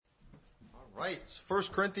Right. 1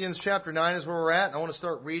 Corinthians chapter 9 is where we're at. And I want to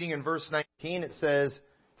start reading in verse 19. It says,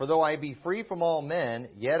 "For though I be free from all men,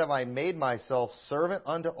 yet have I made myself servant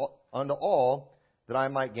unto all, that I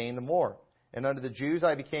might gain the more. And unto the Jews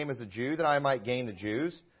I became as a Jew, that I might gain the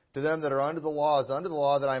Jews. To them that are under the law as under the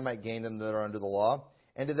law, that I might gain them that are under the law.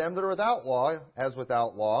 And to them that are without law as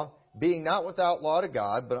without law, being not without law to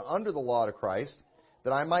God, but under the law to Christ,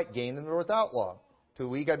 that I might gain them that are without law. To the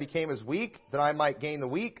weak I became as weak, that I might gain the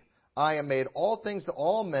weak. I am made all things to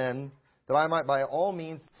all men, that I might by all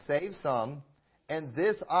means save some. And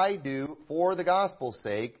this I do for the gospel's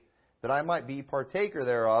sake, that I might be partaker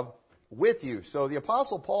thereof with you." So the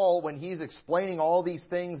Apostle Paul, when he's explaining all these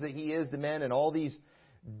things that he is to men and all these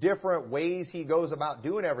different ways he goes about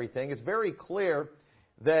doing everything, it's very clear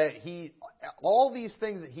that all these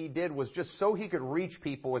things that he did was just so he could reach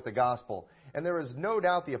people with the gospel. And there is no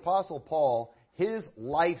doubt the Apostle Paul, his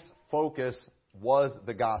life's focus was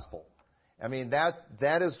the gospel. I mean,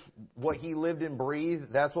 that is what he lived and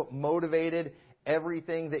breathed. That's what motivated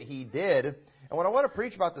everything that he did. And what I want to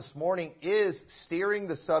preach about this morning is steering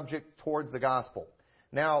the subject towards the gospel.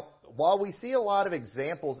 Now, while we see a lot of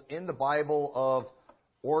examples in the Bible of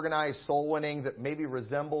organized soul winning that maybe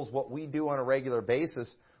resembles what we do on a regular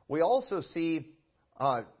basis, we also see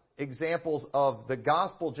examples of the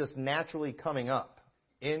gospel just naturally coming up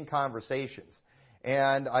in conversations.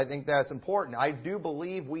 And I think that's important. I do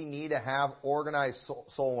believe we need to have organized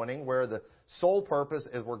soul winning where the sole purpose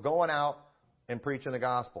is we're going out and preaching the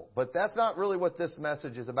gospel. But that's not really what this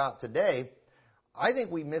message is about today. I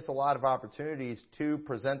think we miss a lot of opportunities to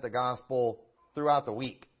present the gospel throughout the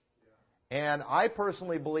week. And I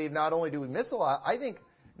personally believe not only do we miss a lot, I think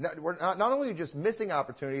we're not only just missing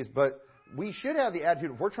opportunities, but we should have the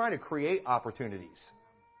attitude we're trying to create opportunities.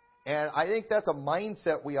 And I think that's a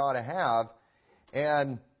mindset we ought to have.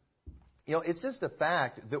 And, it's just a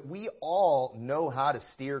fact that we all know how to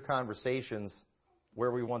steer conversations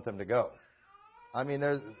where we want them to go. I mean,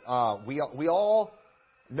 we all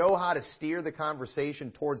know how to steer the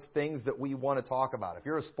conversation towards things that we want to talk about. If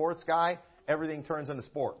you're a sports guy, everything turns into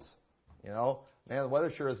sports. Man, the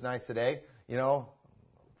weather sure is nice today. Feel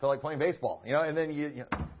like playing baseball. And then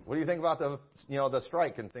what do you think about the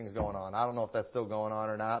strike and things going on? I don't know if that's still going on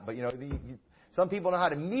or not, but some people know how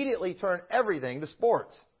to immediately turn everything to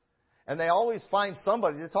sports. And they always find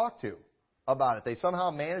somebody to talk to about it. They somehow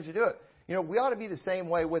manage to do it. We ought to be the same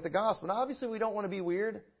way with the gospel. Now, obviously, we don't want to be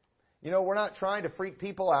weird. We're not trying to freak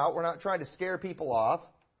people out. We're not trying to scare people off.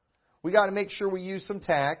 We got to make sure we use some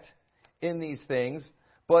tact in these things.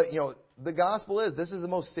 But, the gospel this is the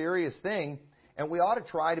most serious thing, and we ought to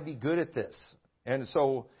try to be good at this. And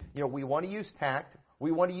so, we want to use tact.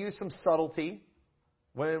 We want to use some subtlety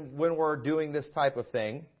when we're doing this type of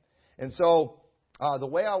thing. And so the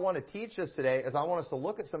way I want to teach this today is I want us to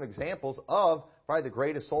look at some examples of probably the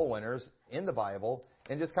greatest soul winners in the Bible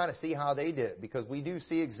and just kind of see how they did it, because we do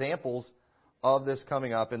see examples of this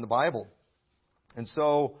coming up in the Bible. And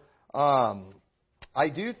so I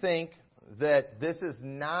do think that this is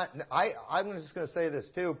not, I'm just going to say this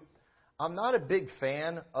too, I'm not a big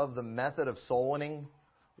fan of the method of soul winning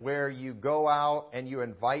where you go out and you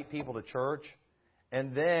invite people to church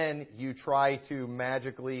and then you try to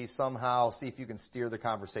magically somehow see if you can steer the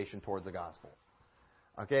conversation towards the gospel.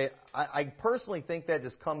 Okay? I personally think that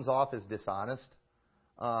just comes off as dishonest.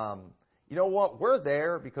 You know what? We're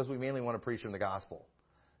there because we mainly want to preach them the gospel.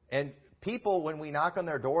 And people, when we knock on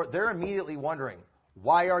their door, they're immediately wondering,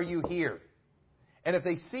 why are you here? And if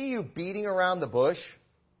they see you beating around the bush,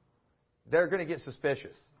 they're going to get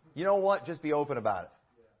suspicious. You know what? Just be open about it.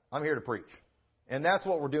 I'm here to preach. And that's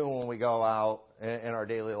what we're doing when we go out in our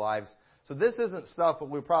daily lives. So this isn't stuff that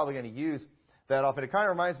we're probably going to use that often. It kind of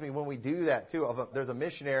reminds me when we do that, too. There's a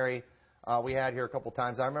missionary we had here a couple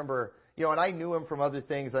times. I remember, and I knew him from other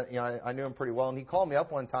things. I knew him pretty well. And he called me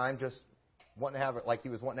up one time just wanting to have it, like he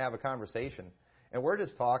was wanting to have a conversation. And we're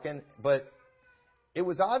just talking. But it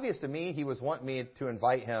was obvious to me he was wanting me to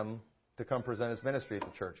invite him to come present his ministry at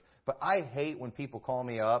the church. But I hate when people call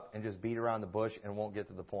me up and just beat around the bush and won't get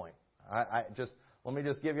to the point. Let me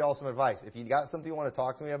just give you all some advice. If you got something you want to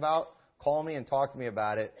talk to me about, call me and talk to me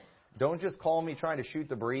about it. Don't just call me trying to shoot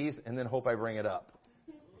the breeze and then hope I bring it up.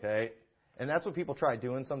 Okay? And that's what people try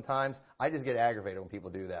doing sometimes. I just get aggravated when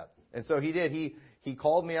people do that. And so he did. He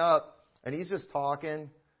called me up and he's just talking,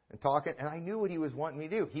 and I knew what he was wanting me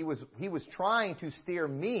to do. He was trying to steer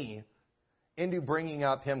me into bringing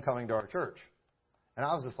up him coming to our church. And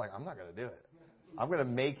I was just like, I'm not going to do it. I'm going to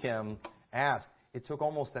make him ask. It took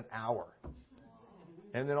almost an hour.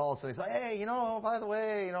 And then all of a sudden he's like, hey, by the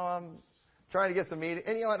way, I'm trying to get some meeting.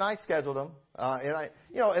 And, and I scheduled him.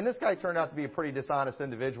 And this guy turned out to be a pretty dishonest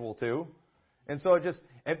individual too. And so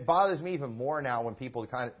it bothers me even more now when people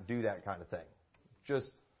kind of do that kind of thing.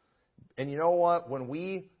 And you know what? When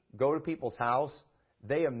we go to people's house,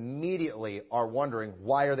 they immediately are wondering,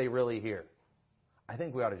 why are they really here? I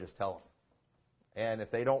think we ought to just tell them. And if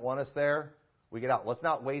they don't want us there, we get out. Let's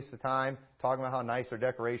not waste the time talking about how nice their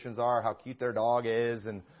decorations are, how cute their dog is,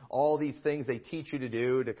 and all these things they teach you to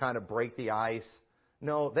do to kind of break the ice.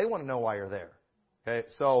 No, they want to know why you're there. Okay,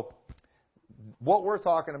 so what we're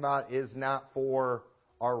talking about is not for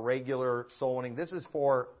our regular soul winning. This is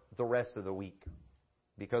for the rest of the week.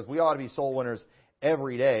 Because we ought to be soul winners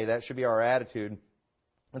every day. That should be our attitude.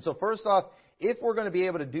 And so first off, if we're going to be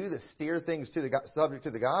able to do this, steer things to the subject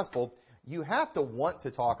to the gospel, you have to want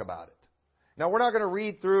to talk about it. Now, we're not going to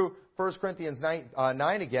read through 1 Corinthians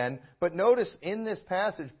 9 again, but notice in this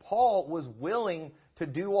passage, Paul was willing to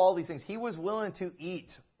do all these things. He was willing to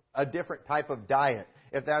eat a different type of diet,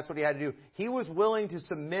 if that's what he had to do. He was willing to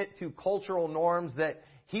submit to cultural norms that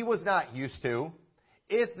he was not used to,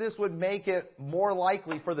 if this would make it more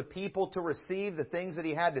likely for the people to receive the things that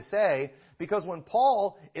he had to say. Because when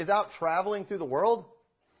Paul is out traveling through the world,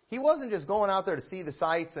 he wasn't just going out there to see the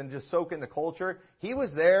sights and just soak in the culture. He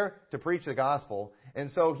was there to preach the gospel.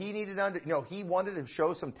 And so he needed he wanted to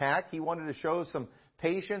show some tact. He wanted to show some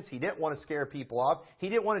patience. He didn't want to scare people off. He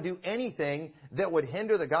didn't want to do anything that would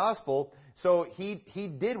hinder the gospel. So he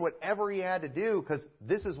did whatever he had to do because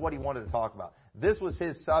this is what he wanted to talk about. This was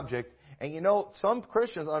his subject. And some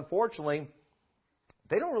Christians, unfortunately,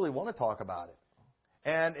 they don't really want to talk about it.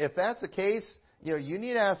 And if that's the case, you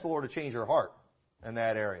need to ask the Lord to change your heart in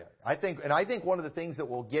that area. I think one of the things that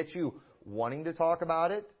will get you wanting to talk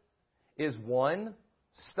about it is, one,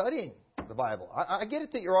 studying the Bible. I get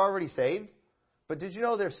it that you're already saved, but did you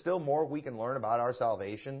know there's still more we can learn about our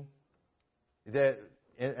salvation?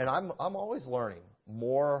 And I'm always learning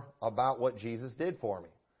more about what Jesus did for me.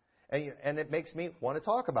 And it makes me want to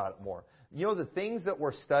talk about it more. The things that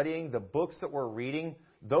we're studying, the books that we're reading,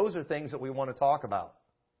 those are things that we want to talk about.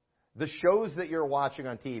 The shows that you're watching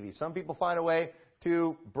on TV. Some people find a way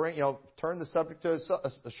to turn the subject to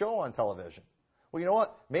a show on television. Well, you know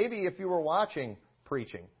what? Maybe if you were watching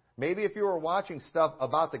preaching, maybe if you were watching stuff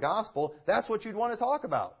about the gospel, that's what you'd want to talk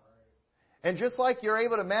about. And just like you're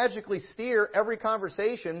able to magically steer every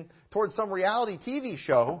conversation towards some reality TV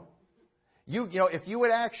show, if you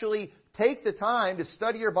would actually take the time to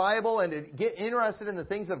study your Bible and to get interested in the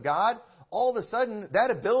things of God, all of a sudden that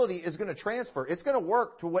ability is going to transfer. It's going to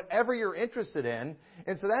work to whatever you're interested in.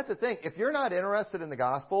 And so that's the thing. If you're not interested in the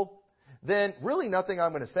gospel, then really nothing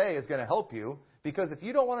I'm going to say is going to help you. Because if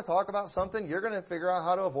you don't want to talk about something, you're going to figure out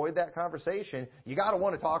how to avoid that conversation. You got to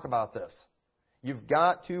want to talk about this. You've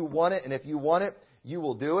got to want it. And if you want it, you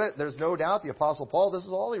will do it. There's no doubt the Apostle Paul, this is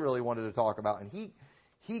all he really wanted to talk about. And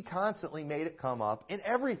he constantly made it come up in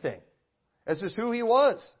everything. That's just who he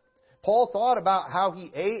was. Paul thought about how he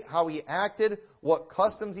ate, how he acted, what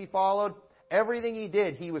customs he followed. Everything he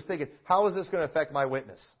did, he was thinking, how is this going to affect my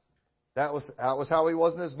witness? That was how he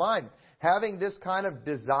was in his mind. Having this kind of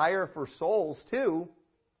desire for souls, too,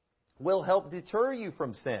 will help deter you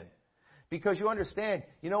from sin. Because you understand,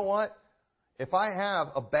 you know what? If I have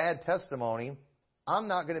a bad testimony, I'm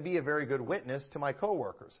not going to be a very good witness to my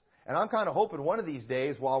coworkers. And I'm kind of hoping one of these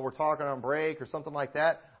days, while we're talking on break or something like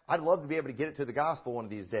that, I'd love to be able to get it to the gospel one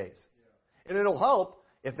of these days. And it'll help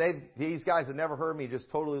if these guys have never heard me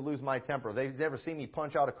just totally lose my temper. They've never seen me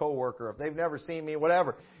punch out a coworker. If they've never seen me,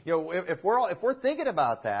 whatever. If we're thinking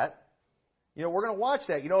about that, we're going to watch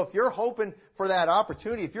that. If you're hoping for that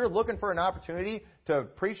opportunity, if you're looking for an opportunity to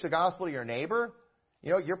preach the gospel to your neighbor,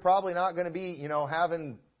 you're probably not going to be,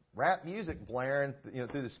 having rap music blaring,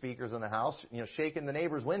 through the speakers in the house, shaking the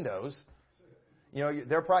neighbor's windows. You're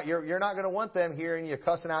not going to want them hearing you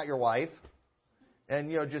cussing out your wife, and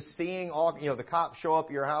just seeing all the cops show up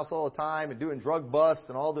at your house all the time and doing drug busts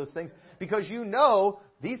and all those things, because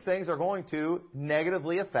these things are going to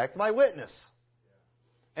negatively affect my witness.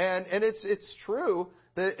 And it's true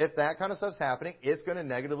that if that kind of stuff's happening, it's going to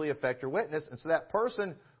negatively affect your witness. And so that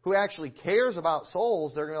person who actually cares about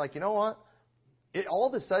souls, they're going to be like, you know what? All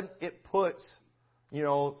of a sudden, it puts,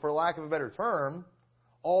 for lack of a better term,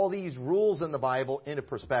 all these rules in the Bible into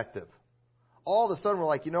perspective. All of a sudden, we're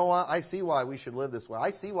like, you know what? I see why we should live this way.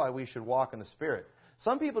 I see why we should walk in the Spirit.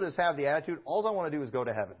 Some people just have the attitude, all I want to do is go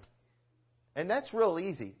to heaven. And that's real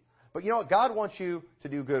easy. But you know what? God wants you to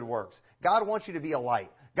do good works. God wants you to be a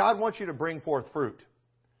light. God wants you to bring forth fruit.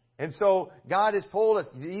 And so God has told us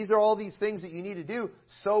these are all these things that you need to do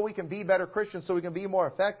so we can be better Christians, so we can be more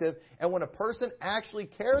effective. And when a person actually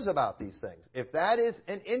cares about these things, if that is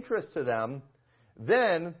an interest to them,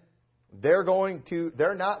 then they're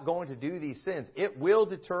not going to do these sins. It will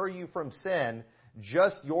deter you from sin,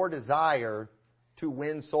 just your desire to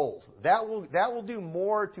win souls. That will do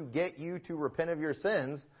more to get you to repent of your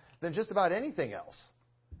sins than just about anything else.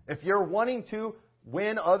 If you're wanting to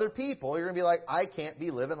win other people, you're going to be like, I can't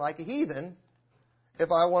be living like a heathen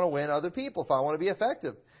if I want to win other people, if I want to be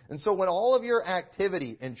effective. And so when all of your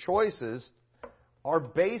activity and choices are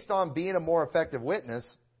based on being a more effective witness,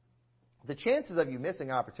 the chances of you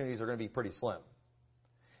missing opportunities are going to be pretty slim.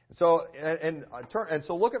 So, and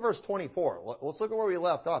so look at verse 24. Let's look at where we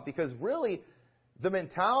left off, because really the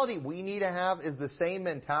mentality we need to have is the same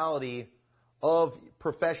mentality of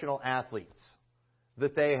professional athletes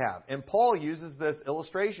that they have. And Paul uses this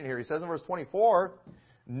illustration here. He says in verse 24,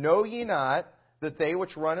 "Know ye not that they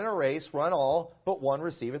which run in a race run all, but one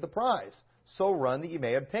receiveth the prize? So run that ye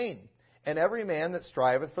may obtain. And every man that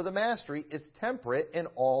striveth for the mastery is temperate in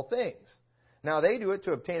all things. Now they do it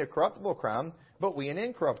to obtain a corruptible crown, but we an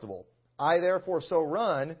incorruptible. I therefore so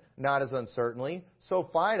run, not as uncertainly, so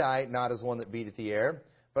fight I, not as one that beateth the air,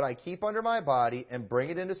 but I keep under my body and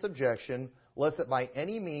bring it into subjection, lest that by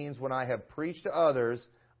any means, when I have preached to others,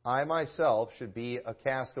 I myself should be a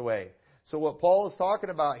castaway." So what Paul is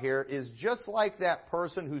talking about here is just like that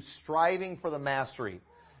person who's striving for the mastery.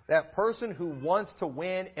 That person who wants to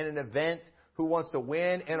win in an event, who wants to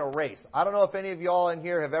win in a race. I don't know if any of y'all in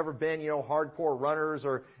here have ever been, hardcore runners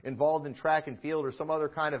or involved in track and field or some other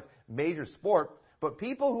kind of major sport. But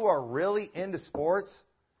people who are really into sports,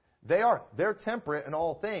 they're temperate in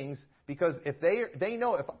all things, because if they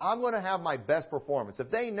know if I'm going to have my best performance,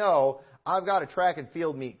 if they know I've got a track and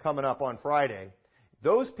field meet coming up on Friday,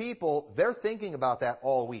 those people, they're thinking about that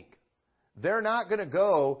all week. They're not going to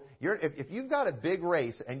go. If you've got a big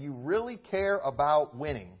race and you really care about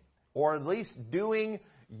winning, or at least doing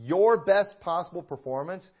your best possible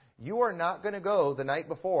performance, you are not going to go the night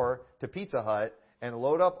before to Pizza Hut and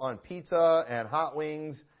load up on pizza and hot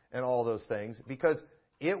wings and all those things, because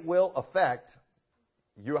it will affect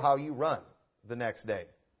how you run the next day.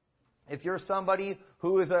 If you're somebody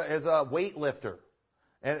who is a weightlifter,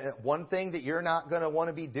 and one thing that you're not going to want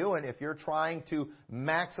to be doing if you're trying to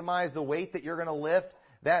maximize the weight that you're going to lift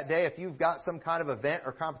that day, if you've got some kind of event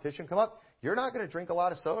or competition come up, you're not going to drink a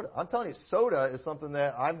lot of soda. I'm telling you, soda is something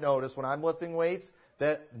that I've noticed when I'm lifting weights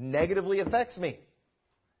that negatively affects me.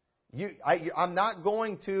 I'm not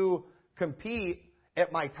going to compete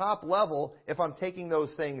at my top level if I'm taking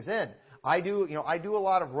those things in. I do a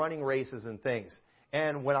lot of running races and things.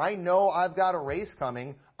 And when I know I've got a race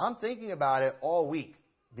coming, I'm thinking about it all week,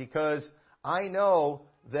 because I know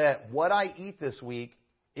that what I eat this week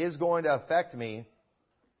is going to affect me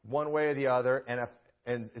one way or the other,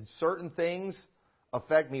 and certain things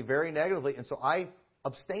affect me very negatively, and so I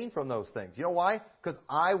abstain from those things. You know why? Because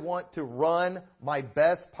I want to run my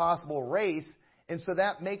best possible race, and so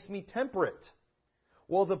that makes me temperate.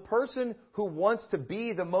 Well, the person who wants to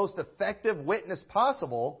be the most effective witness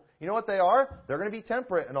possible, you know what they are? They're going to be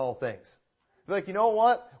temperate in all things. They're like, you know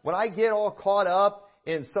what? When I get all caught up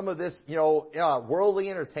in some of this, worldly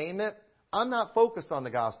entertainment, I'm not focused on the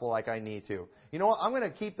gospel like I need to. You know what? I'm going to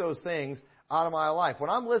keep those things out of my life. When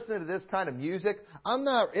I'm listening to this kind of music, I'm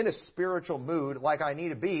not in a spiritual mood like I need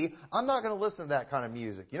to be. I'm not going to listen to that kind of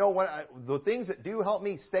music. The things that do help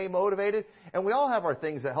me stay motivated, and we all have our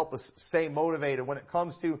things that help us stay motivated when it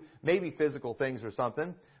comes to maybe physical things or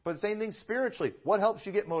something. But the same thing spiritually. What helps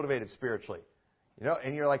you get motivated spiritually?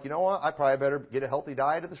 And you're like, you know what? I probably better get a healthy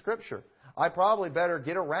diet of the Scripture. I probably better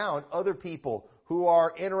get around other people who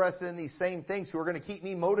are interested in these same things, who are going to keep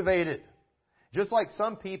me motivated. Just like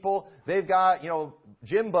some people, they've got,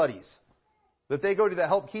 gym buddies that they go to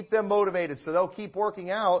help keep them motivated, so they'll keep working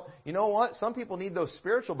out. You know what? Some people need those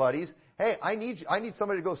spiritual buddies. Hey, I need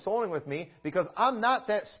somebody to go souling with me, because I'm not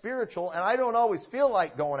that spiritual, and I don't always feel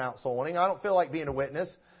like going out souling. I don't feel like being a witness.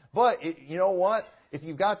 But you know what? If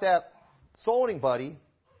you've got that souling buddy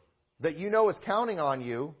that you know is counting on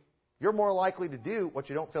you, you're more likely to do what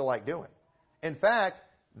you don't feel like doing. In fact,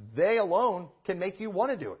 they alone can make you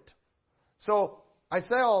want to do it. So I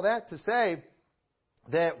say all that to say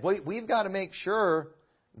that we've got to make sure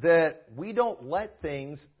that we don't let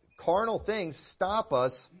carnal things, stop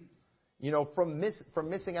us, from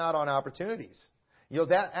missing out on opportunities.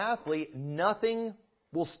 That athlete, nothing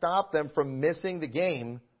will stop them from missing the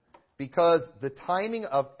game, because the timing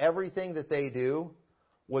of everything that they do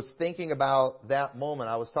was thinking about that moment.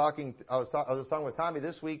 I was talking with Tommy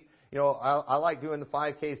this week. I like doing the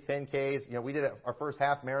 5Ks, 10Ks. We did our first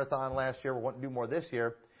half marathon last year. We're wanting to do more this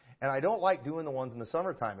year. And I don't like doing the ones in the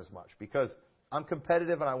summertime as much, because I'm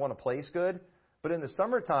competitive and I want to place good. But in the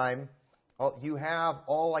summertime, you have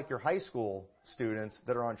all like your high school students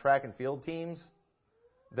that are on track and field teams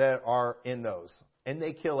that are in those, and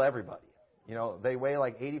they kill everybody. You know, they weigh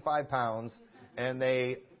like 85 pounds, and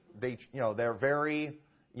they're very,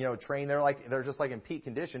 trained. They're just like in peak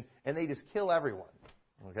condition, and they just kill everyone.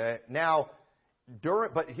 Okay. Now,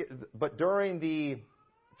 during the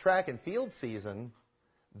track and field season,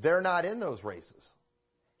 they're not in those races,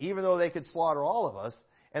 even though they could slaughter all of us.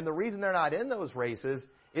 And the reason they're not in those races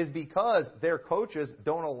is because their coaches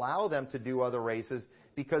don't allow them to do other races,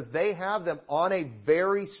 because they have them on a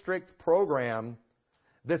very strict program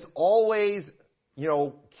that's always,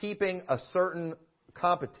 keeping a certain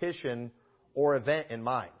competition or event in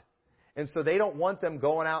mind. And so they don't want them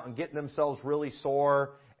going out and getting themselves really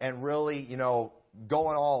sore and really,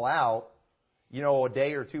 going all out, a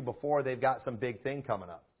day or two before they've got some big thing coming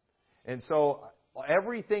up. And so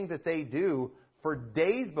everything that they do for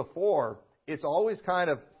days before, it's always kind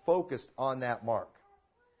of focused on that mark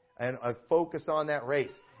and focused on that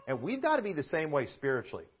race. And we've got to be the same way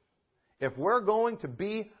spiritually. If we're going to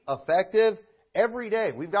be effective every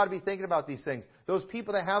day, we've got to be thinking about these things. Those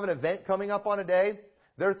people that have an event coming up on a day,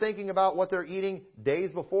 they're thinking about what they're eating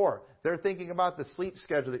days before. They're thinking about the sleep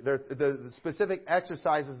schedule, the specific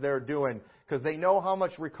exercises they're doing, because they know how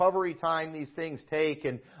much recovery time these things take.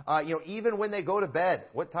 And, even when they go to bed,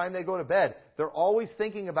 what time they go to bed, they're always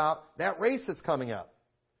thinking about that race that's coming up.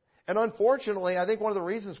 And unfortunately, I think one of the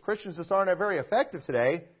reasons Christians just aren't very effective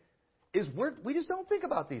today is we just don't think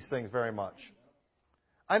about these things very much.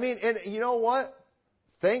 I mean, and you know what?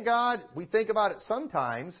 Thank God we think about it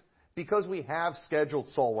sometimes because we have scheduled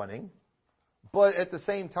soul winning. But at the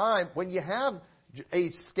same time, when you have a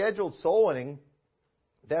scheduled soul winning,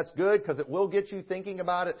 that's good because it will get you thinking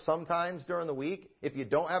about it sometimes during the week. If you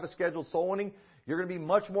don't have a scheduled soul winning, you're going to be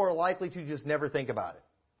much more likely to just never think about it.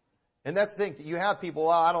 And that's the thing. You have people,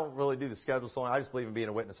 well, I don't really do the scheduled soul winning. I just believe in being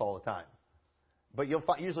a witness all the time. But you'll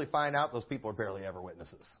usually find out those people are barely ever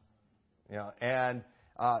witnesses. And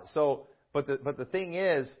but the thing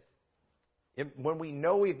is, when we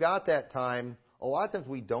know we've got that time, a lot of times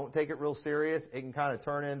we don't take it real serious. It can kind of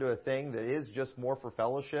turn into a thing that is just more for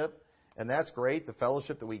fellowship. And that's great, the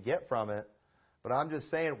fellowship that we get from it. But I'm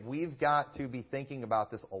just saying, we've got to be thinking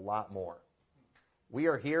about this a lot more. We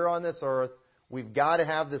are here on this earth. We've got to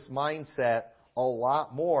have this mindset a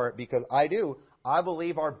lot more, because I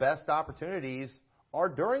believe our best opportunities are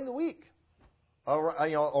during the week,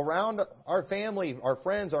 around our family, our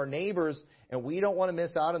friends, our neighbors, and we don't want to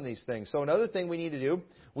miss out on these things. So another thing we need to do,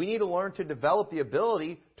 we need to learn to develop the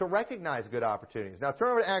ability to recognize good opportunities. Now turn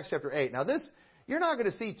over to Acts chapter 8. Now you're not going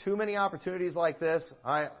to see too many opportunities like this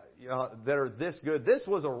that are this good. This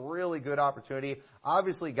was a really good opportunity.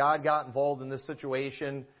 Obviously, God got involved in this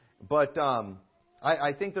situation, but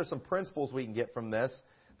I think there's some principles we can get from this.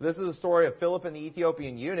 This is the story of Philip and the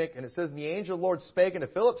Ethiopian eunuch, and it says, "And the angel of the Lord spake unto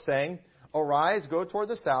Philip, saying, Arise, go toward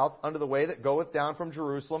the south, unto the way that goeth down from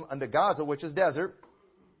Jerusalem unto Gaza, which is desert.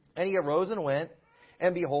 And he arose and went,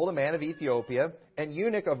 and behold, a man of Ethiopia, an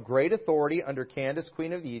eunuch of great authority under Candace,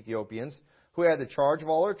 queen of the Ethiopians, who had the charge of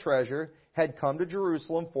all her treasure, had come to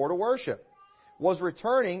Jerusalem for to worship, was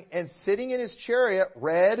returning, and sitting in his chariot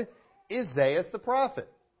read Isaiah the prophet.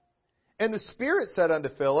 And the Spirit said unto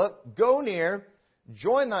Philip, Go near,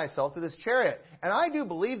 join thyself to this chariot." And I do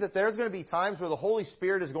believe that there's going to be times where the Holy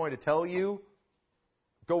Spirit is going to tell you,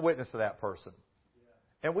 go witness to that person.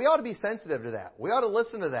 And we ought to be sensitive to that. We ought to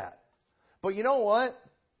listen to that. But you know what?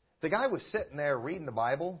 The guy was sitting there reading the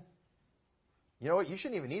Bible. You know what? You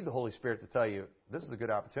shouldn't even need the Holy Spirit to tell you, this is a good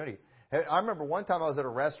opportunity. I remember one time I was at a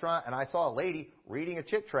restaurant and I saw a lady reading a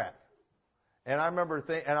chick tract. And I remember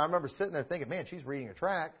sitting there thinking, man, she's reading a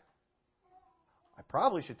tract. I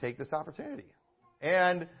probably should take this opportunity.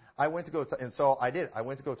 And I went to go, and so I did. I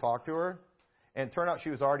went to go talk to her, and it turned out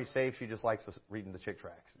she was already saved. She just likes reading the chick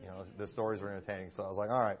tracts. The stories were entertaining. So I was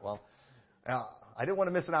like, all right, well, I didn't want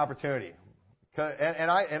to miss an opportunity.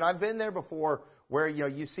 And I've been there before where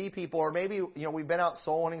you see people, or maybe we've been out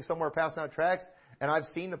soul winning somewhere, passing out tracts, and I've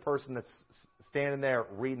seen the person that's standing there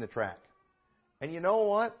reading the tract. And you know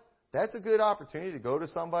what? That's a good opportunity to go to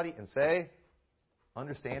somebody and say,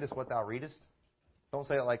 "Understandest what thou readest." Don't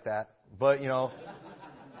say it like that, but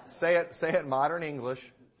say it in modern English.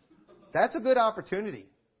 That's a good opportunity.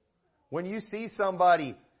 When you see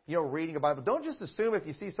somebody, reading a Bible, don't just assume if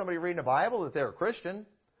you see somebody reading a Bible that they're a Christian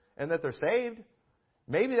and that they're saved.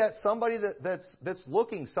 Maybe that's somebody that's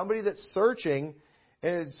looking, somebody that's searching.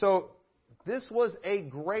 And so this was a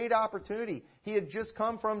great opportunity. He had just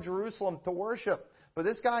come from Jerusalem to worship. But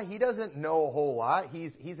this guy, he doesn't know a whole lot.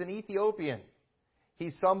 He's an Ethiopian.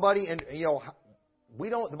 He's somebody, and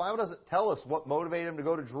the Bible doesn't tell us what motivated him to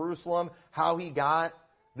go to Jerusalem, how he got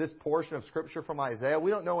this portion of Scripture from Isaiah.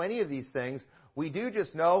 We don't know any of these things. We do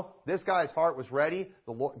just know this guy's heart was ready.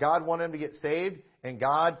 God wanted him to get saved, and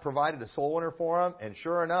God provided a soul winner for him. And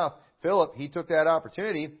sure enough, Philip, he took that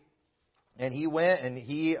opportunity, and he went and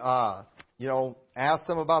he, asked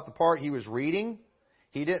them about the part he was reading.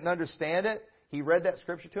 He didn't understand it. He read that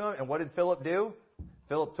Scripture to him, and what did Philip do?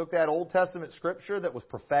 Philip took that Old Testament Scripture that was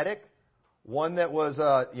prophetic, one that was,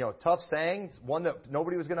 tough sayings, one that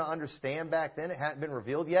nobody was going to understand back then. It hadn't been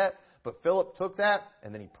revealed yet. But Philip took that,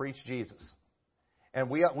 and then he preached Jesus. And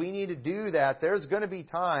we need to do that. There's going to be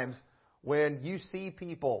times when you see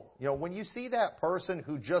people, when you see that person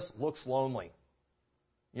who just looks lonely.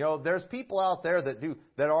 There's people out there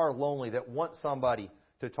that are lonely, that want somebody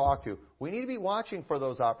to talk to. We need to be watching for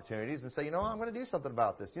those opportunities and say, I'm going to do something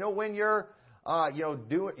about this. When you're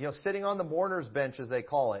sitting on the mourner's bench, as they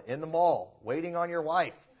call it, in the mall, waiting on your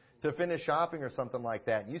wife to finish shopping or something like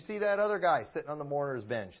that. You see that other guy sitting on the mourner's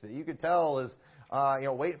bench that you could tell is,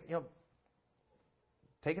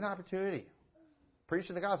 take an opportunity.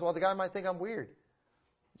 Preaching the gospel. Well, the guy might think I'm weird.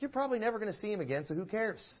 You're probably never going to see him again, so who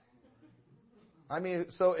cares?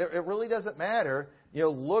 So it really doesn't matter.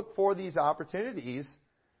 Look for these opportunities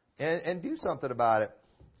and do something about it.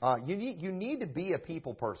 You need to be a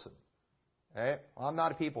people person. Okay? I'm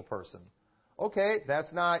not a people person. Okay,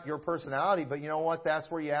 that's not your personality, but you know what? That's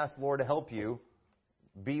where you ask the Lord to help you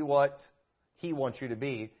be what He wants you to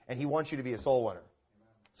be, and He wants you to be a soul winner.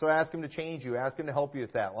 So ask Him to change you. Ask Him to help you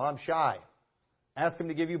with that. Well, I'm shy. Ask Him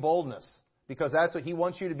to give you boldness, because that's what He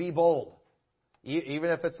wants you to be, bold. Even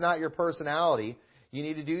if it's not your personality, you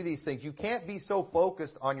need to do these things. You can't be so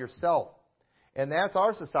focused on yourself. And that's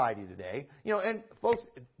our society today. And folks,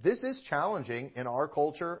 this is challenging in our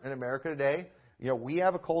culture in America today. We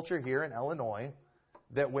have a culture here in Illinois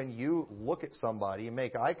that when you look at somebody and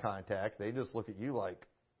make eye contact, they just look at you like,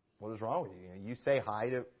 what is wrong with you? You say hi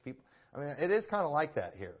to people. It is kind of like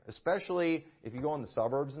that here, especially if you go in the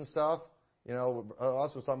suburbs and stuff.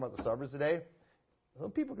 Us was talking about the suburbs today.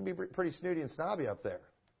 Some people can be pretty snooty and snobby up there.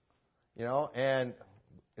 And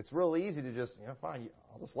it's real easy to just, fine,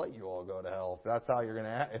 I'll just let you all go to hell if that's how you're going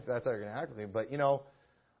to act with me. But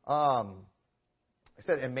I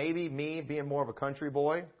said, and maybe me being more of a country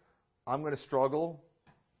boy, I'm going to struggle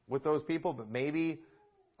with those people. But maybe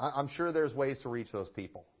I'm sure there's ways to reach those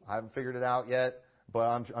people. I haven't figured it out yet,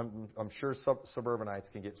 but I'm sure suburbanites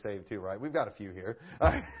can get saved too, right? We've got a few here.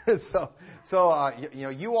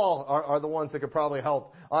 You all are the ones that could probably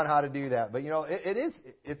help on how to do that. But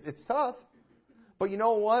it's tough. But you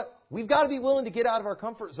know what? We've got to be willing to get out of our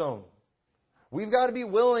comfort zone. We've got to be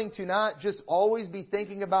willing to not just always be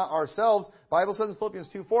thinking about ourselves. The Bible says in Philippians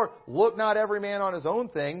 2:4, look not every man on his own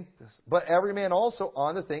thing, but every man also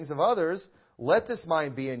on the things of others. Let this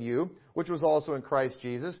mind be in you, which was also in Christ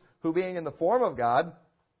Jesus, who being in the form of God,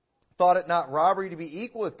 thought it not robbery to be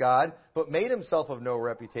equal with God, but made himself of no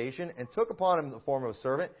reputation, and took upon him the form of a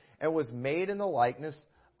servant, and was made in the likeness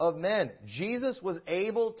of men. Jesus was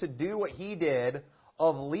able to do what He did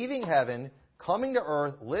of leaving heaven, coming to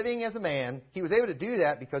earth, living as a man. He was able to do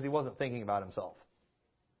that because He wasn't thinking about Himself.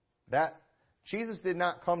 Jesus did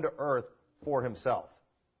not come to earth for Himself.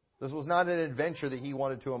 This was not an adventure that He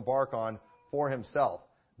wanted to embark on for Himself.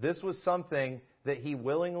 This was something that He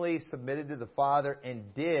willingly submitted to the Father and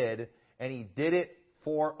He did it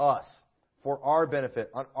for us, for our benefit,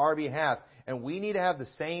 on our behalf. And we need to have the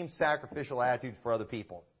same sacrificial attitude for other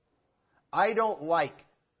people. I don't like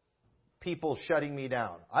people shutting me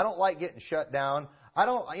down. I don't like getting shut down. I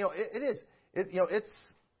don't, have you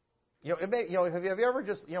ever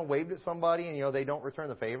just, waved at somebody and, they don't return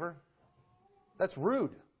the favor? That's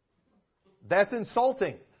rude. That's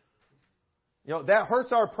insulting. That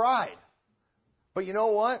hurts our pride. But you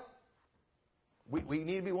know what? We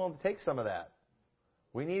need to be willing to take some of that.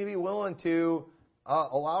 We need to be willing to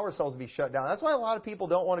allow ourselves to be shut down. That's why a lot of people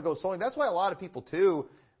don't want to go sewing. That's why a lot of people, too,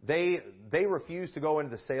 they refuse to go into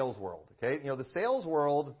the sales world. Okay, the sales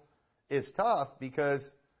world is tough because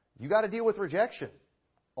you got to deal with rejection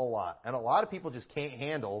a lot, and a lot of people just can't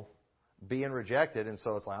handle being rejected, and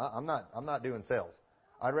so it's like I'm not doing sales.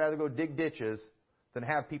 I'd rather go dig ditches than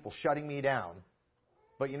have people shutting me down.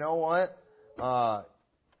 But you know what?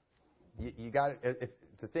 You got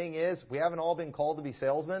the thing is, we haven't all been called to be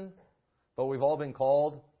salesmen, but we've all been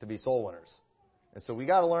called to be soul winners, and so we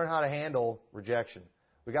got to learn how to handle rejection.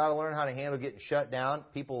 We got to learn how to handle getting shut down,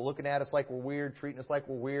 people looking at us like we're weird, treating us like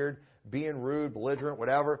we're weird, being rude, belligerent,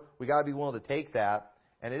 whatever. We got to be willing to take that.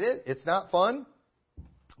 And it's not fun,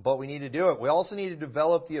 but we need to do it. We also need to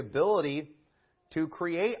develop the ability to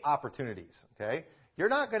create opportunities, okay? You're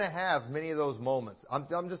not going to have many of those moments.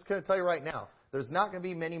 I'm just going to tell you right now, there's not going to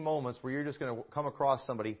be many moments where you're just going to come across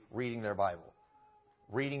somebody reading their Bible,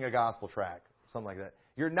 reading a gospel tract, something like that.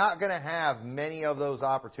 You're not going to have many of those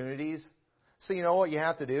opportunities. So you know what you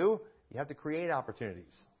have to do? You have to create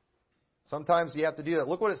opportunities. Sometimes you have to do that.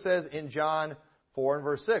 Look what it says in John 4 and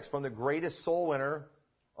verse 6. From the greatest soul winner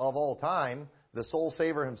of all time, the soul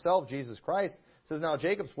saver himself, Jesus Christ, says, now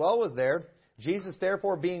Jacob's well was there. Jesus,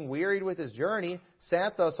 therefore, being wearied with his journey,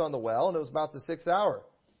 sat thus on the well, and it was about the 6th hour.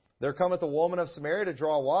 There cometh a woman of Samaria to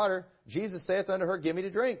draw water. Jesus saith unto her, give me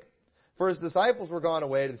to drink. For his disciples were gone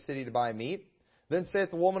away to the city to buy meat. Then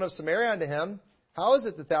saith the woman of Samaria unto him, how is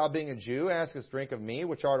it that thou, being a Jew, askest drink of me,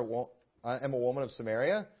 which am a woman of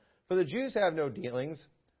Samaria? For the Jews have no dealings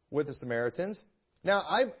with the Samaritans. Now,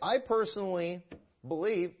 I personally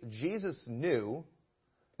believe Jesus knew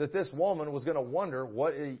that this woman was going to wonder,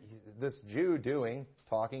 what is this Jew doing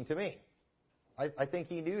talking to me? I think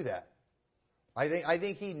he knew that. I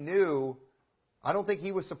think he knew. I don't think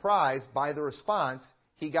he was surprised by the response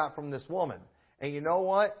he got from this woman. And you know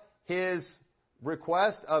what? His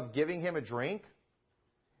request of giving him a drink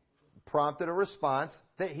prompted a response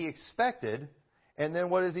that he expected. And then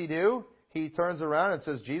what does he do? He turns around and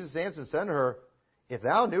says, Jesus answered and said to her, if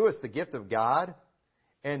thou knewest the gift of God,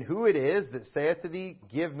 and who it is that saith to thee,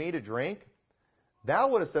 give me to drink,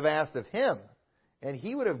 thou wouldst have asked of him, and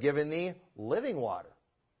he would have given thee living water.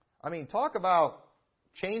 I mean, talk about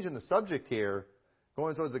changing the subject here,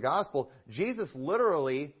 going towards the gospel. Jesus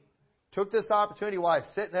literally took this opportunity while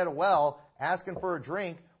he's sitting at a well, asking for a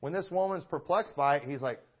drink. When this woman's perplexed by it, he's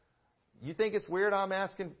like, you think it's weird I'm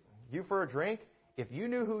asking you for a drink? If you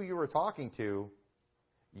knew who you were talking to,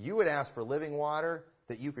 you would ask for living water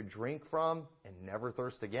that you could drink from and never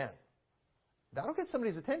thirst again. That'll get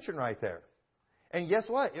somebody's attention right there. And guess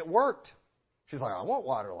what? It worked. She's like, I want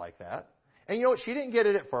water like that. And you know what? She didn't get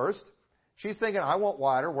it at first. She's thinking, I want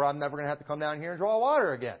water where I'm never going to have to come down here and draw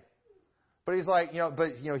water again. But he's like,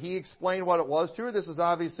 he explained what it was to her. This was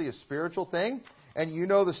obviously a spiritual thing. And you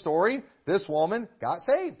know the story. This woman got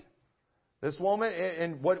saved. This woman,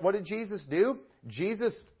 and what did Jesus do?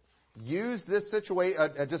 Jesus used this situation,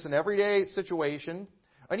 just an everyday situation,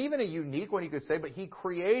 and even a unique one you could say, but he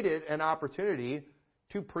created an opportunity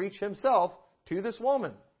to preach himself to this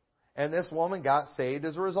woman. And this woman got saved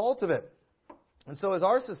as a result of it. And so as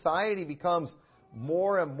our society becomes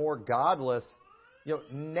more and more godless,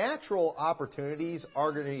 natural opportunities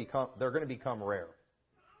are going to become rare.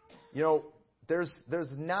 There's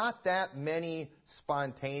not that many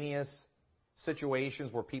spontaneous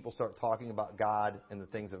situations where people start talking about God and the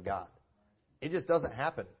things of God. It just doesn't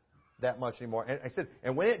happen that much anymore. And I said,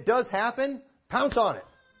 and when it does happen, pounce on it.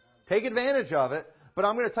 Take advantage of it. But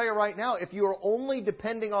I'm going to tell you right now, if you are only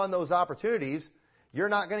depending on those opportunities, you're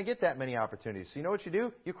not going to get that many opportunities. So you know what you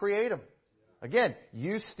do? You create them. Again,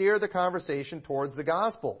 you steer the conversation towards the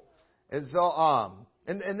gospel. And so,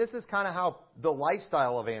 and this is kind of how the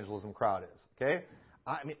lifestyle evangelism crowd is. Okay?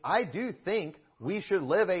 I do think we should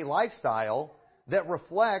live a lifestyle that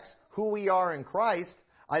reflects who we are in Christ.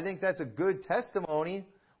 I think that's a good testimony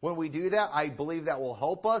when we do that. I believe that will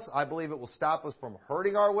help us. I believe it will stop us from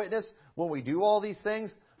hurting our witness when we do all these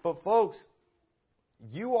things. But folks,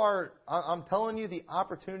 I'm telling you, the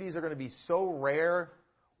opportunities are going to be so rare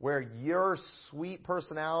where your sweet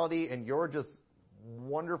personality and your just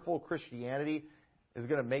wonderful Christianity is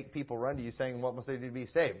going to make people run to you saying, what must they do to be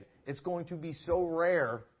saved? It's going to be so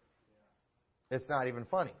rare, it's not even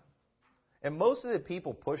funny. And most of the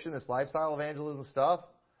people pushing this lifestyle evangelism stuff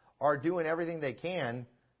are doing everything they can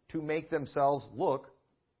to make themselves look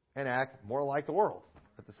and act more like the world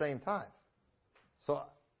at the same time. So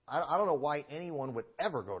I don't know why anyone would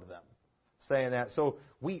ever go to them saying that. So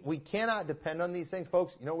we cannot depend on these things,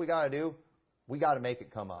 folks. You know what we got to do? We got to make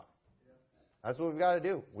it come up. That's what we've got to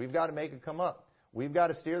do. We've got to make it come up. We've got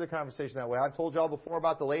to steer the conversation that way. I've told y'all before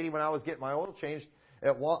about the lady when I was getting my oil changed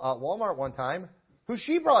at Walmart one time, who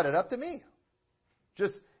she brought it up to me.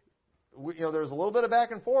 Just, there was a little bit of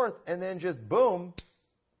back and forth, and then just boom,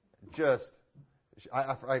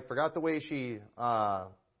 I forgot the way she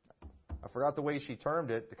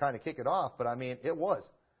termed it to kind of kick it off, but I mean, it was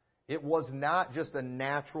not just a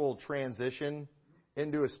natural transition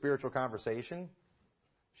into a spiritual conversation.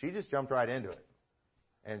 She just jumped right into it.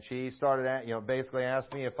 And she started basically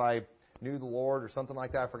asked me if I knew the Lord or something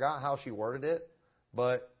like that. I forgot how she worded it,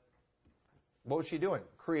 but what was she doing?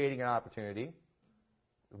 Creating an opportunity.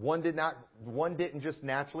 One didn't just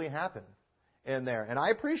naturally happen in there. And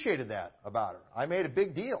I appreciated that about her. I made a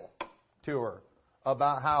big deal to her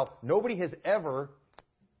about how nobody has ever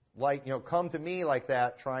come to me like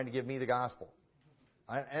that trying to give me the gospel.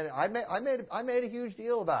 I made a huge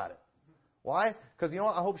deal about it. Why? Because, you know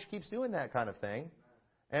what, I hope she keeps doing that kind of thing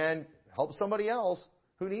and help somebody else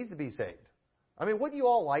who needs to be saved. I mean, wouldn't you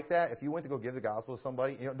all like that if you went to go give the gospel to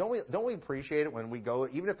somebody? You know, don't we appreciate it when we go,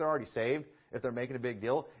 even if they're already saved, if they're making a big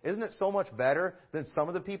deal? Isn't it so much better than some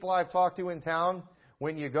of the people I've talked to in town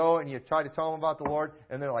when you go and you try to tell them about the Lord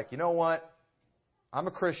and they're like, you know what? I'm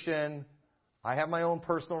a Christian. I have my own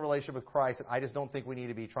personal relationship with Christ, and I just don't think we need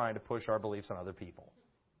to be trying to push our beliefs on other people.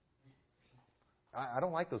 I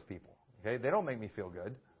don't like those people. Okay, they don't make me feel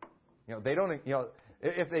good. You know, they don't. You know,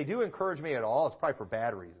 if they do encourage me at all, it's probably for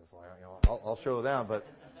bad reasons. Like, you know, I'll show them, but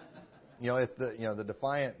you know, it's the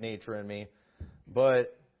defiant nature in me.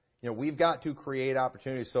 But you know, we've got to create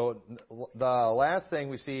opportunities. So the last thing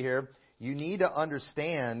we see here, you need to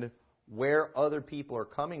understand where other people are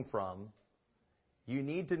coming from. You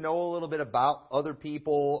need to know a little bit about other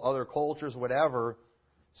people, other cultures, whatever,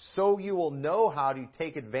 so you will know how to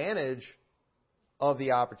take advantage of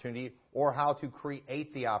the opportunity or how to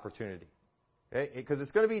create the opportunity. Okay? Because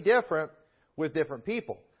it's going to be different with different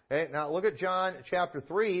people. Okay? Now look at John chapter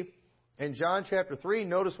 3. In John chapter 3,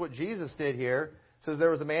 notice what Jesus did here. It says,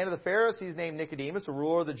 there was a man of the Pharisees named Nicodemus, a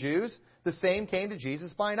ruler of the Jews. The same came to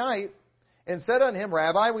Jesus by night and said unto him,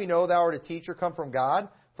 Rabbi, we know thou art a teacher come from God,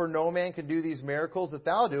 for no man can do these miracles that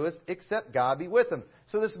thou doest, except God be with him.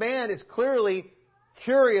 So this man is clearly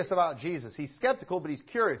curious about Jesus. He's skeptical, but he's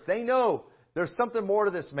curious. They know there's something more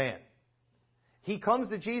to this man. He comes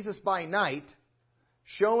to Jesus by night,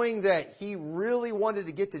 showing that he really wanted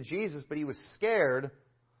to get to Jesus, but he was scared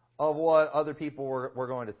of what other people were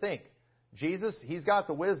going to think. Jesus, he's got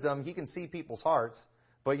the wisdom. He can see people's hearts.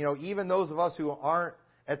 But, you know, even those of us who aren't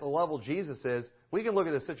at the level Jesus is, we can look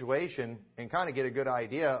at the situation and kind of get a good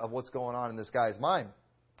idea of what's going on in this guy's mind.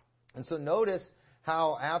 And so notice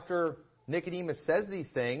how after Nicodemus says these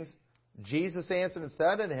things, Jesus answered and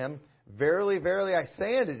said unto him, Verily, verily, I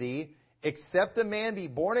say unto thee, except a man be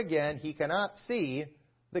born again, he cannot see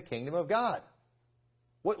the kingdom of God.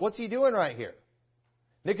 What's he doing right here?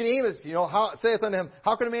 Nicodemus, you know, saith unto him,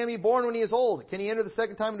 How can a man be born when he is old? Can he enter the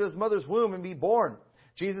second time into his mother's womb and be born?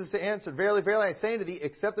 Jesus answered, Verily, verily, I say unto thee,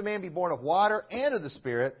 except a man be born of water and of the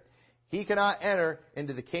Spirit, he cannot enter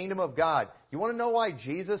into the kingdom of God. You want to know why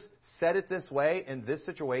Jesus said it this way in this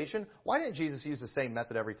situation? Why didn't Jesus use the same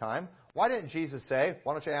method every time? Why didn't Jesus say,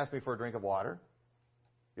 why don't you ask me for a drink of water?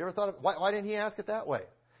 You ever thought of why didn't he ask it that way?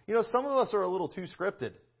 You know, some of us are a little too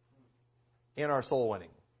scripted in our soul winning.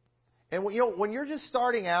 And you know, when you're just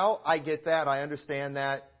starting out, I get that, I understand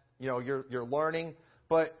that, you know, you're learning,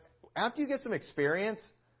 but after you get some experience,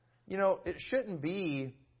 you know, it shouldn't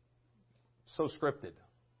be so scripted.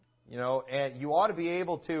 You know, and you ought to be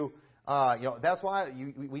able to, you know, that's why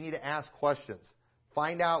we need to ask questions.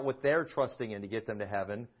 Find out what they're trusting in to get them to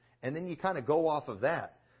heaven, and then you kind of go off of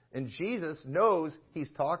that. And Jesus knows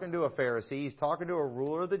he's talking to a Pharisee, he's talking to a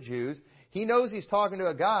ruler of the Jews. He knows he's talking to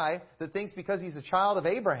a guy that thinks because he's a child of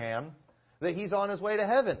Abraham that he's on his way to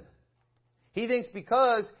heaven. He thinks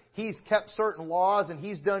because he's kept certain laws and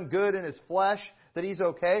he's done good in his flesh that he's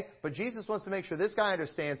okay. But Jesus wants to make sure this guy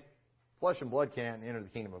understands flesh and blood can't enter the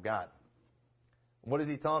kingdom of God. What does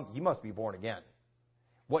he tell him? You must be born again.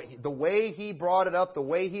 The way he brought it up, the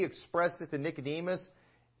way he expressed it to Nicodemus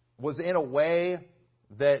was in a way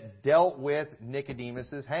that dealt with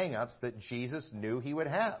Nicodemus's hang-ups that Jesus knew he would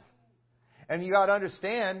have. And you got to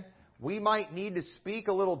understand, we might need to speak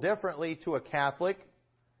a little differently to a Catholic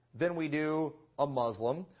than we do a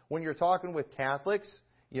Muslim. When you're talking with Catholics,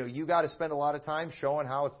 you know, you got to spend a lot of time showing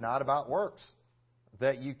how it's not about works,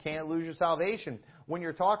 that you can't lose your salvation. When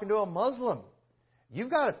you're talking to a Muslim, you've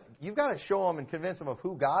got to show them and convince them of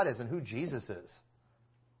who God is and who Jesus is.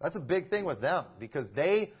 That's a big thing with them because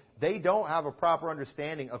they don't have a proper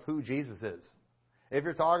understanding of who Jesus is. If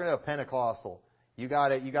you're talking to a Pentecostal, you got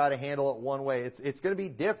to handle it one way. It's going to be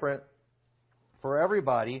different for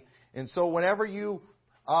everybody. And so whenever you're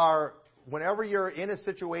in a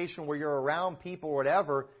situation where you're around people or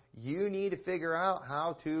whatever, you need to figure out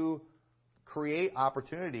how to create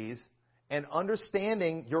opportunities, and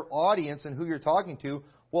understanding your audience and who you're talking to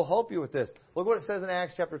will help you with this. Look what it says in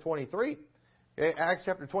Acts chapter 23. Okay, Acts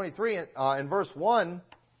chapter 23, in verse 1,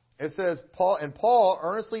 it says, Paul,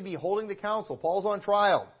 earnestly beholding the council. Paul's on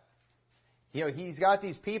trial. You know, he's got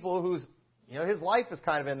these people whose, you know, his life is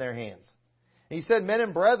kind of in their hands. And he said, Men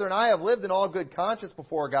and brethren, I have lived in all good conscience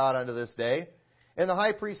before God unto this day. And the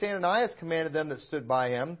high priest Ananias commanded them that stood by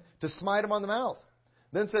him to smite him on the mouth.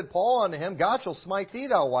 Then said Paul unto him, God shall smite thee,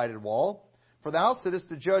 thou whited wall, for thou sittest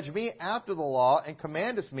to judge me after the law, and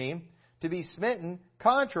commandest me to be smitten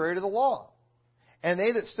contrary to the law. And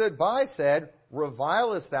they that stood by said,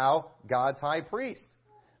 Revilest thou God's high priest?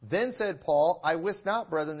 Then said Paul, I wist not,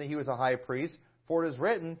 brethren, that he was a high priest, for it is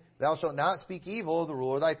written, Thou shalt not speak evil of the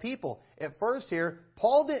ruler of thy people. At first here,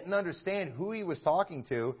 Paul didn't understand who he was talking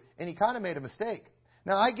to, and he kind of made a mistake.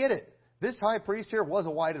 Now, I get it. This high priest here was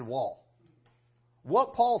a whited wall.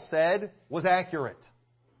 What Paul said was accurate.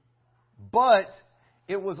 But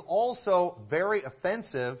it was also very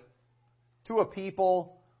offensive to a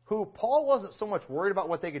people who Paul wasn't so much worried about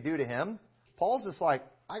what they could do to him. Paul's just like,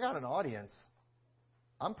 I got an audience.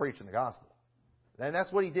 I'm preaching the gospel. And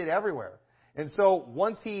that's what he did everywhere. And so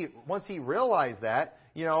once he realized that,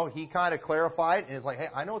 he kind of clarified and is like, hey,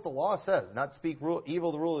 I know what the law says, not to speak evil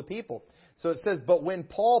of the rule of the people. So it says, but when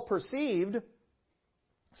Paul perceived,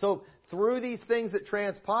 so through these things that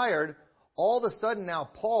transpired, all of a sudden now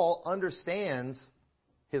Paul understands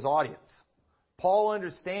his audience. Paul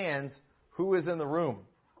understands who is in the room.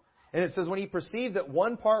 And it says, when he perceived that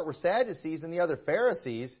one part were Sadducees and the other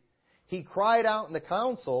Pharisees, he cried out in the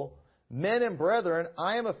council, Men and brethren,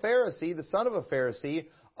 I am a Pharisee, the son of a Pharisee.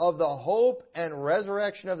 Of the hope and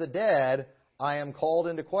resurrection of the dead, I am called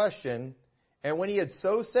into question. And when he had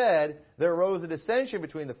so said, there arose a dissension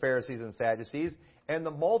between the Pharisees and Sadducees, and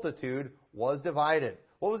the multitude was divided.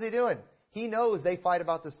 What was he doing? He knows they fight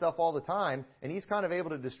about this stuff all the time, and he's kind of able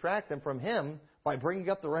to distract them from him by bringing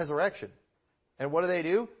up the resurrection. And what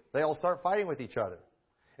do? They all start fighting with each other.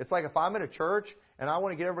 It's like if I'm in a church and I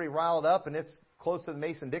want to get everybody riled up and it's close to the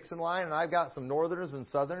Mason-Dixon line and I've got some Northerners and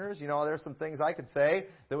Southerners, there's some things I could say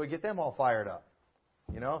that would get them all fired up.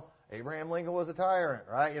 Abraham Lincoln was a tyrant,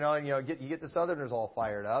 right? And you get the Southerners all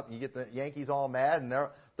fired up. You get the Yankees all mad and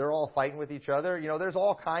they're all fighting with each other. There's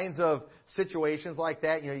all kinds of situations like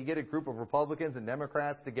that. You get a group of Republicans and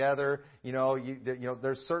Democrats together.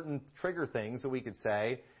 There's certain trigger things that we could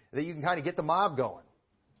say that you can kind of get the mob going,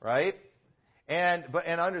 right? And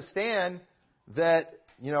understand that,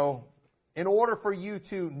 in order for you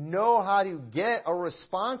to know how to get a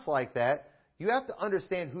response like that, you have to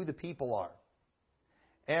understand who the people are.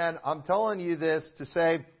 And I'm telling you this to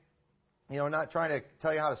say, not trying to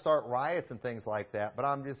tell you how to start riots and things like that, but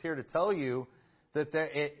I'm just here to tell you that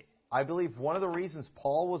I believe one of the reasons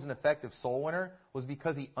Paul was an effective soul winner was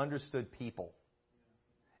because he understood people.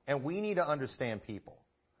 And we need to understand people.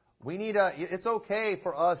 It's okay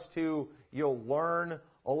for us to, learn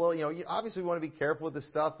a little, obviously we want to be careful with this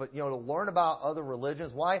stuff, but, to learn about other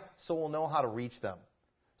religions. Why? So we'll know how to reach them.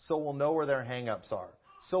 So we'll know where their hang-ups are.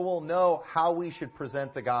 So we'll know how we should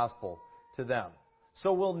present the gospel to them.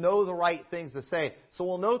 So we'll know the right things to say. So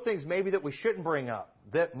we'll know things maybe that we shouldn't bring up,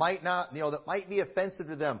 that might not, that might be offensive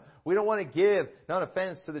to them. We don't want to give none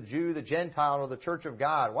offense to the Jew, the Gentile, or the church of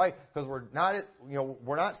God. Why? Because we're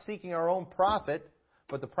not seeking our own profit,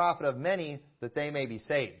 but the profit of many that they may be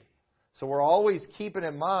saved. So we're always keeping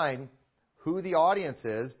in mind who the audience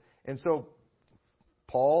is. And so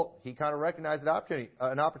Paul, he kind of recognized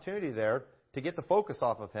an opportunity there to get the focus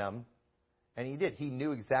off of him. And he did. He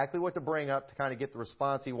knew exactly what to bring up to kind of get the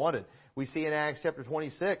response he wanted. We see in Acts chapter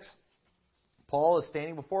 26, Paul is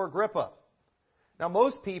standing before Agrippa. Now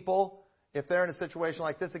most people, if they're in a situation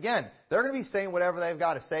like this, again, they're going to be saying whatever they've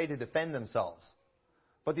got to say to defend themselves.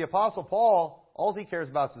 But the Apostle Paul, all he cares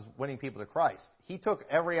about is winning people to Christ. He took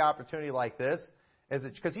every opportunity like this,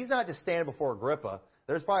 because he's not just standing before Agrippa.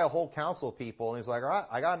 There's probably a whole council of people, and he's like, all right,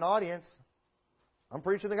 I got an audience. I'm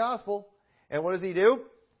preaching the gospel. And what does he do?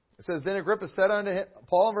 It says, Then Agrippa said unto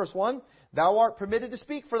Paul in verse 1, Thou art permitted to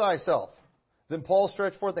speak for thyself. Then Paul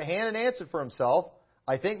stretched forth the hand and answered for himself,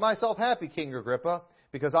 I think myself happy, King Agrippa,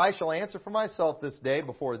 because I shall answer for myself this day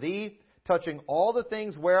before thee, touching all the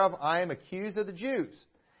things whereof I am accused of the Jews,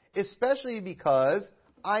 especially because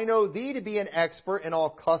I know thee to be an expert in all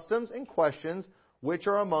customs and questions which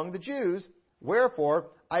are among the Jews.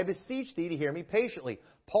 Wherefore, I beseech thee to hear me patiently.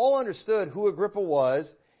 Paul understood who Agrippa was,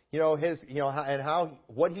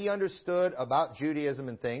 what he understood about Judaism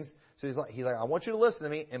and things. So he's like, I want you to listen to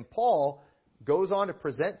me. And Paul goes on to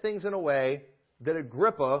present things in a way that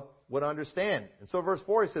Agrippa would understand. And so verse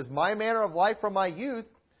 4, he says, My manner of life from my youth,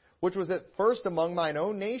 which was at first among mine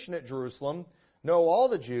own nation at Jerusalem, know all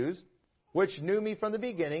the Jews, which knew me from the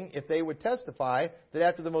beginning, if they would testify that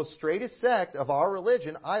after the most straightest sect of our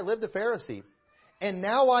religion, I lived a Pharisee. And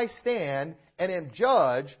now I stand and am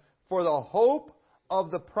judged for the hope of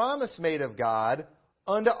the promise made of God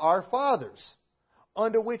unto our fathers,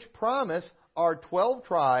 unto which promise our 12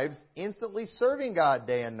 tribes, instantly serving God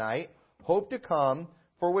day and night, hope to come,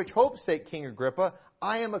 for which hope's sake, King Agrippa,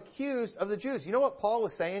 I am accused of the Jews. You know what Paul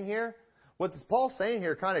was saying here? What Paul's saying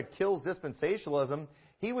here kind of kills dispensationalism.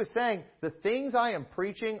 He was saying, the things I am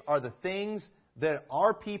preaching are the things that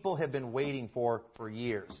our people have been waiting for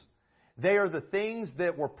years. They are the things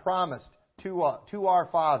that were promised to our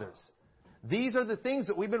fathers. These are the things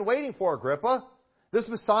that we've been waiting for, Agrippa. This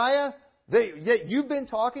Messiah that you've been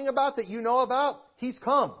talking about, that you know about, He's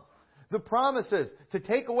come. The promises to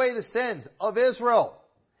take away the sins of Israel,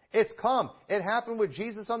 it's come. It happened with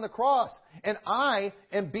Jesus on the cross. And I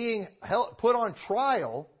am being put on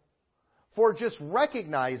trial for just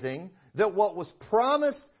recognizing that what was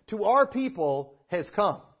promised to our people has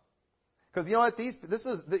come. Because you know what?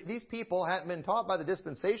 These people hadn't been taught by the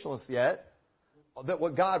dispensationalists yet that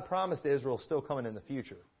what God promised to Israel is still coming in the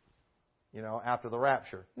future. After the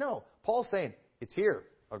rapture. No. Paul's saying, it's here,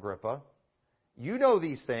 Agrippa. You know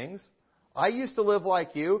these things. I used to live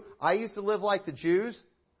like you. I used to live like the Jews.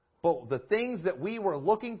 But the things that we were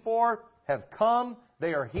looking for have come.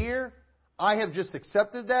 They are here. I have just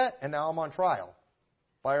accepted that, and now I'm on trial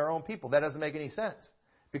by our own people. That doesn't make any sense.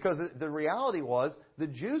 Because the reality was, the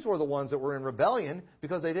Jews were the ones that were in rebellion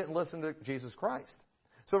because they didn't listen to Jesus Christ.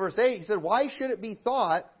 So verse 8, he said, why should it be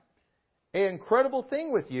thought an incredible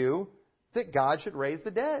thing with you that God should raise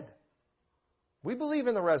the dead? We believe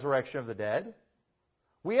in the resurrection of the dead.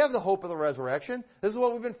 We have the hope of the resurrection. This is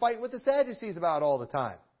what we've been fighting with the Sadducees about all the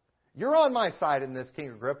time. You're on my side in this,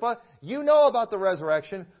 King Agrippa. You know about the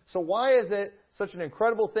resurrection, so why is it such an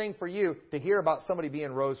incredible thing for you to hear about somebody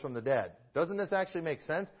being rose from the dead? Doesn't this actually make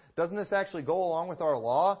sense? Doesn't this actually go along with our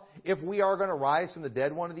law? If we are going to rise from the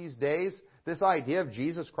dead one of these days, this idea of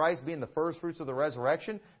Jesus Christ being the first fruits of the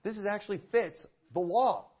resurrection, this actually fits the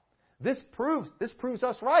law. This proves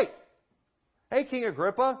us right. Hey, King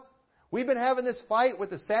Agrippa, we've been having this fight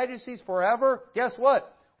with the Sadducees forever. Guess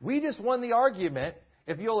what? We just won the argument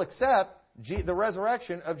if you'll accept the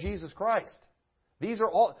resurrection of Jesus Christ. These are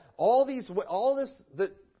all this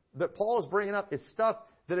that Paul is bringing up is stuff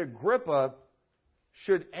that Agrippa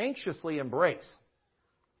should anxiously embrace.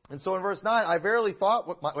 And so in verse 9, I verily thought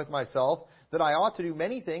with myself that I ought to do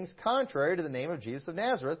many things contrary to the name of Jesus of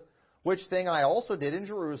Nazareth, which thing I also did in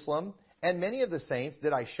Jerusalem, and many of the saints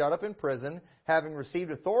did I shut up in prison, having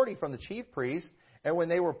received authority from the chief priests. And when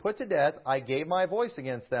they were put to death, I gave my voice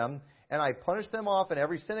against them, and I punished them off in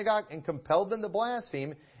every synagogue, and compelled them to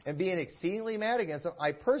blaspheme. And being exceedingly mad against them,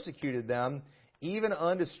 I persecuted them, even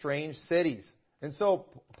unto strange cities. And so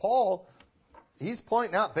Paul, he's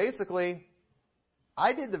pointing out basically,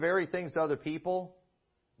 I did the very things to other people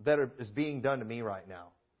that is being done to me right now.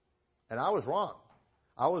 And I was wrong.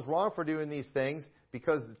 I was wrong for doing these things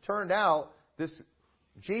because it turned out this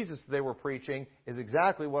Jesus they were preaching is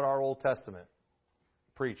exactly what our Old Testament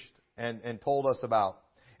preached and told us about.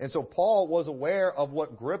 And so Paul was aware of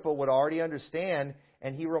what Agrippa would already understand,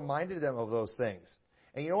 and he reminded them of those things.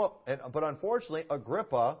 And you know what? But unfortunately,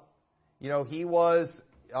 Agrippa, he was,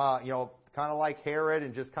 kind of like Herod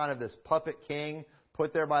and just kind of this puppet king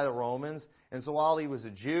put there by the Romans. And so while he was a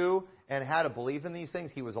Jew and had a belief in these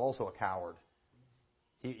things, he was also a coward.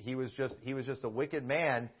 He was just a wicked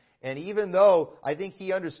man. And even though I think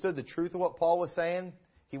he understood the truth of what Paul was saying,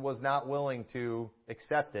 he was not willing to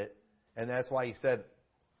accept it. And that's why he said,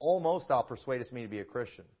 almost thou persuadest me to be a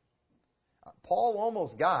Christian. Paul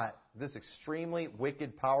almost got this extremely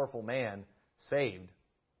wicked, powerful man saved.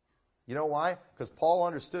 You know why? Because Paul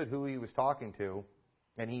understood who he was talking to,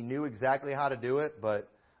 and he knew exactly how to do it. But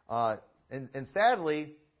and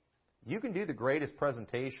sadly, you can do the greatest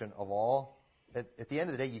presentation of all. At the end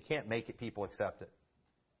of the day, you can't make it people accept it.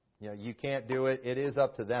 You can't do it. It is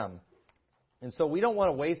up to them. And so we don't want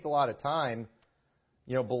to waste a lot of time,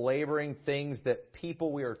 belaboring things that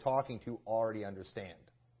people we are talking to already understand.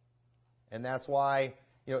 And that's why,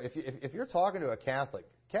 if you're talking to a Catholic,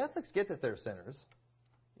 Catholics get that they're sinners.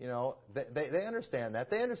 They understand that.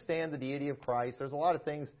 They understand the deity of Christ. There's a lot of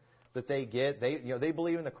things that they get. They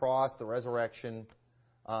believe in the cross, the resurrection.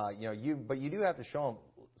 But you do have to show them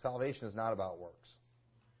salvation is not about works.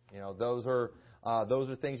 Those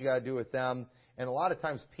are things you got to do with them. And a lot of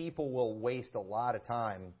times people will waste a lot of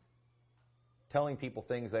time telling people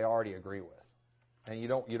things they already agree with. And you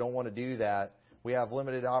don't want to do that. We have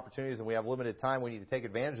limited opportunities and we have limited time. We need to take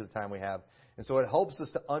advantage of the time we have. And so it helps us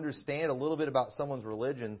to understand a little bit about someone's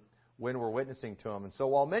religion when we're witnessing to them. And so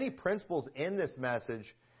while many principles in this message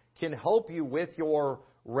can help you with your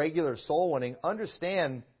regular soul winning,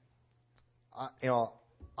 understand,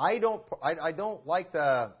 I don't like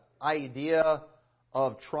the idea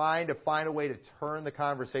of trying to find a way to turn the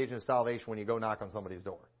conversation of salvation when you go knock on somebody's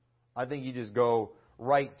door. I think you just go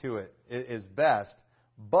right to it is best.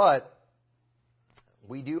 But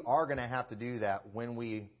we are going to have to do that when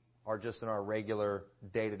we are just in our regular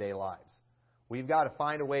day-to-day lives. We've got to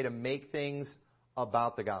find a way to make things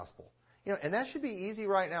about the gospel. And that should be easy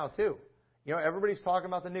right now too. Everybody's talking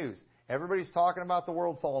about the news. Everybody's talking about the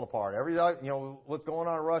world falling apart. What's going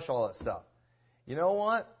on in Russia, all that stuff. You know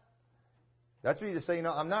what? That's for you to say,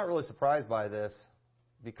 I'm not really surprised by this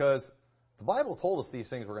because the Bible told us these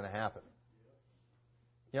things were going to happen.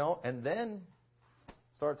 And then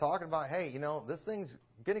start talking about, hey, this thing's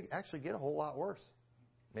going to actually get a whole lot worse.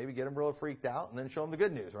 Maybe get them real freaked out and then show them the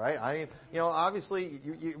good news, right? I mean, obviously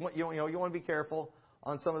you want to be careful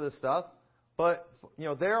on some of this stuff, but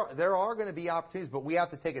there are going to be opportunities, but we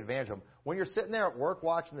have to take advantage of them. When you're sitting there at work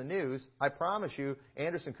watching the news, I promise you,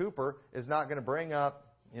 Anderson Cooper is not going to bring up,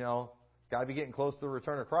 it's got to be getting close to the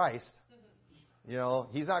return of Christ. He's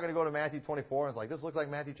not going to go to Matthew 24 and it's like, this looks like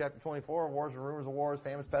Matthew chapter 24, wars and rumors of wars,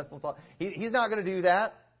 famines, pestilence. He's not going to do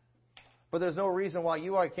that. But there's no reason why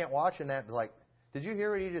you or I can't watch and that be like, did you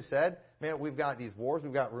hear what he just said? Man, we've got these wars,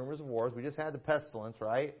 we've got rumors of wars. We just had the pestilence,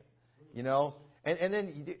 right? And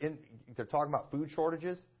then they're talking about food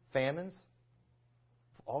shortages, famines.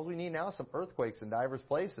 All we need now is some earthquakes in diverse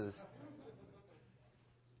places.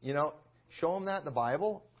 Show them that in the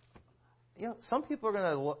Bible. Some people are going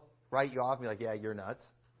to write you off and be like, yeah, you're nuts.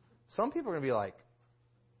 Some people are going to be like,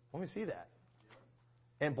 let me see that.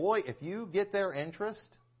 And boy, if you get their interest,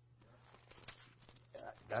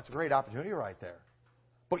 that's a great opportunity right there.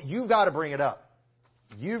 But you've got to bring it up.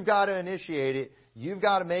 You've got to initiate it. You've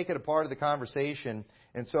got to make it a part of the conversation.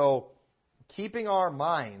 And so keeping our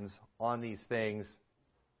minds on these things,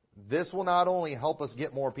 this will not only help us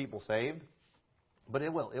get more people saved, but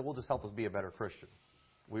it will just help us be a better Christian.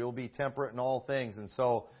 We will be temperate in all things. And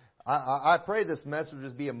so I pray this message will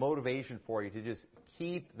just be a motivation for you to just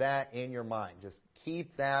keep that in your mind. Just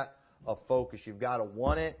keep that a focus. You've got to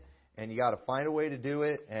want it, and you got to find a way to do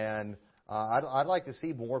it. And I'd like to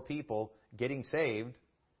see more people getting saved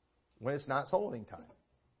when it's not soul winning time.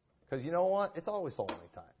 Because you know what? It's always soul winning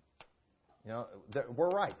time. We're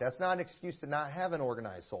right. That's not an excuse to not have an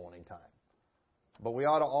organized soul winning time. But we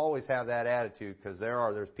ought to always have that attitude because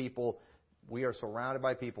there's people, we are surrounded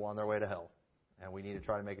by people on their way to hell. And we need to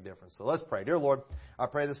try to make a difference. So let's pray. Dear Lord, I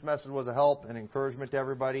pray this message was a help and encouragement to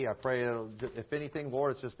everybody. I pray if anything,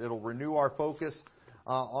 Lord, it'll renew our focus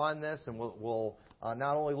on this, and we'll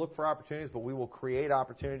not only look for opportunities, but we will create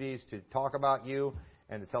opportunities to talk about you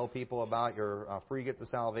and to tell people about your free gift of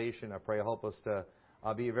salvation. I pray you'll help us to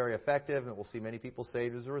be very effective, and we'll see many people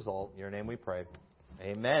saved as a result. In your name we pray.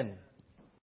 Amen.